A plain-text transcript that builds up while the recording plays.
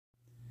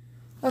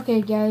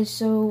Okay guys,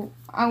 so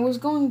I was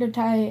going to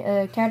tie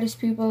a Caddis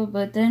pupa,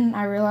 but then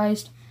I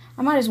realized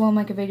I might as well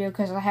make a video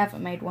because I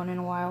haven't made one in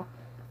a while.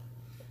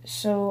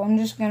 So I'm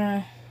just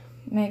gonna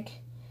make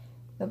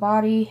the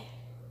body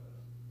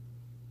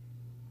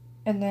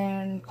and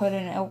then put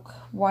an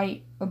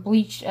a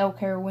bleached elk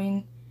hair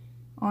wing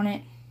on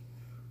it,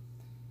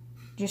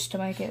 just to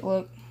make it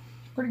look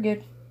pretty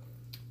good.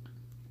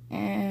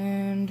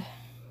 And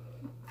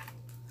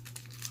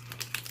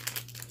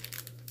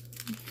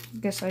I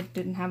guess I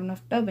didn't have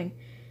enough dubbing.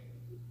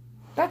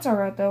 That's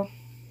alright though,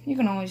 you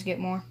can always get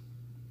more.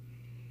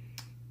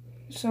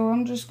 So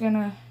I'm just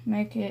gonna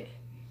make it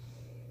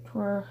to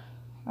where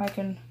I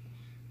can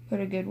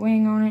put a good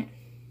wing on it.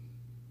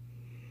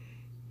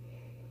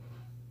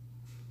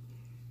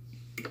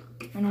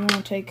 And I'm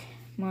gonna take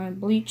my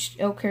bleached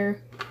elk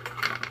hair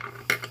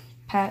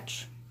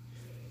patch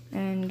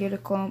and get a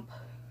clump,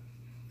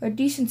 a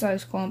decent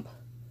sized clump,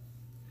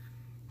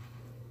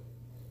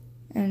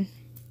 and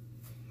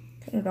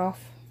cut it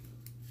off.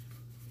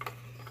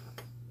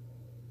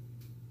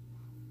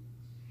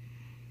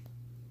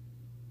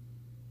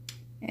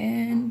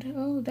 And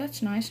oh,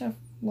 that's nice, I've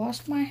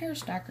lost my hair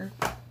stacker.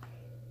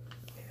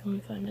 Here, let me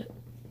find it.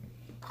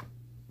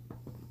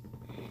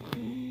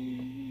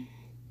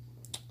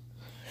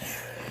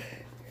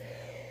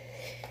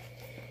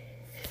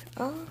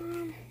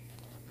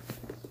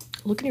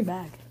 Look in your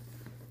bag.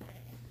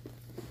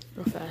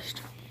 Real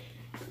fast.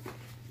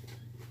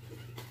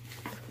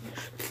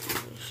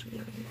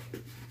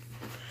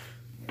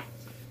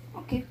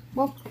 Okay,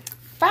 well,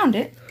 found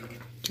it.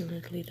 You're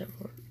gonna delete that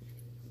part.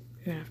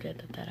 You're gonna have to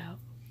edit that out.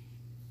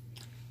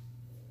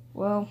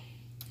 Well,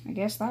 I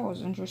guess that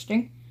was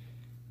interesting.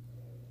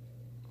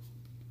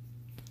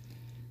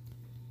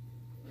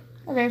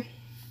 Okay,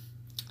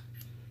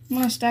 I'm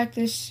gonna stack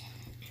this,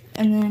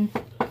 and then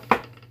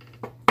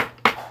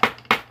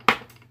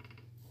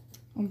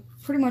I'll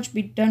pretty much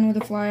be done with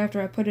the fly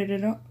after I put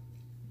it on.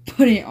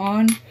 Put it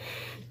on.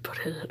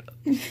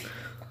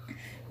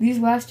 These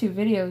last two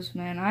videos,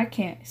 man, I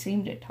can't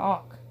seem to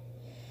talk.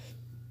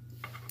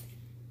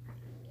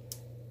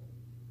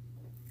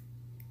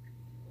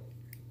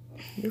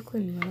 You're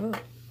cleaning that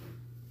up.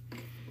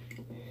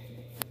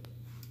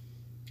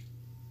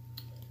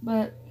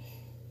 But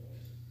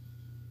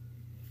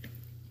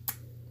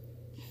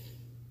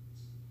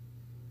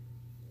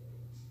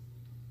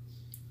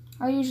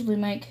I usually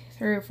make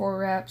 3 or 4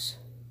 wraps.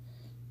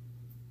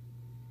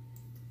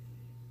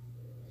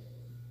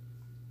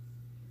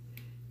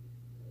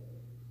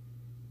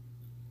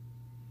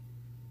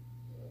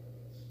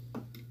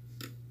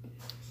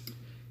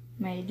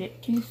 Made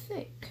it too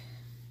thick.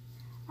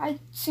 I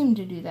seem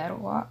to do that a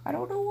lot. I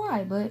don't know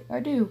why, but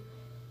I do.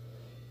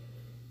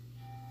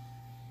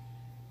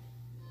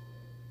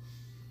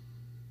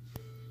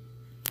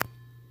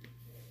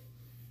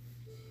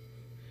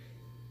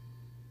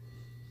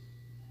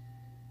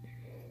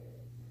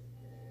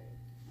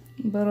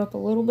 Build up a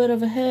little bit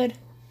of a head.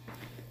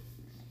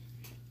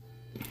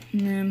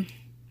 And then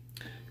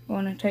I'm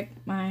going to take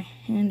my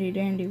handy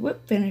dandy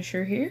whip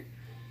finisher here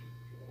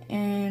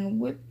and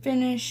whip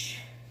finish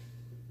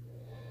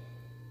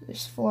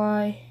this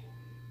fly.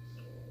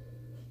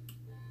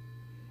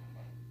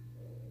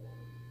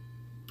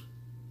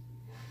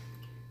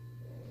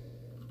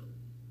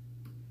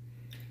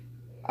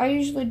 I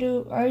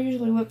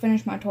usually whip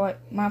finish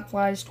my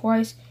flies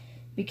twice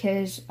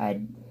because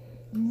I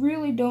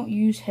really don't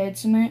use head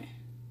cement,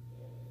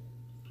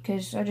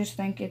 because I just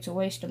think it's a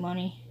waste of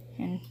money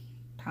and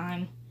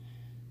time.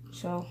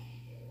 So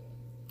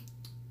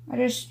I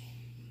just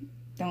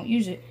don't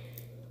use it.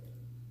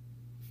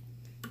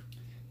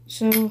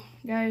 So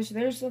guys,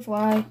 there's the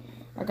fly.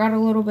 I got a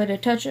little bit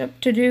of touch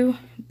up to do,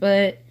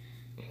 but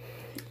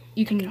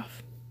you can,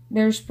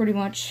 there's pretty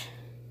much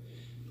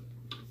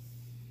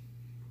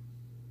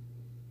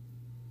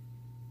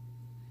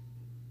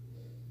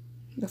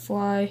the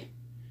fly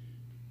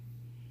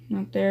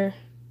up there.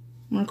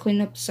 I'm gonna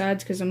clean up the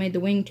sides because I made the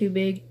wing too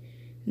big,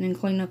 and then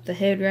clean up the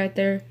head right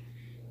there,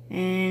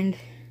 and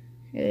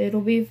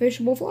it'll be a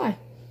fishable fly.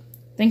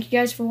 Thank you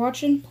guys for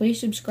watching. Please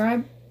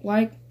subscribe,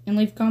 like, and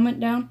leave a comment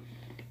down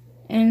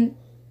in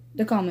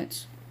the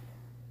comments.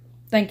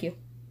 Thank you.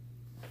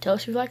 Tell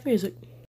us if you like music.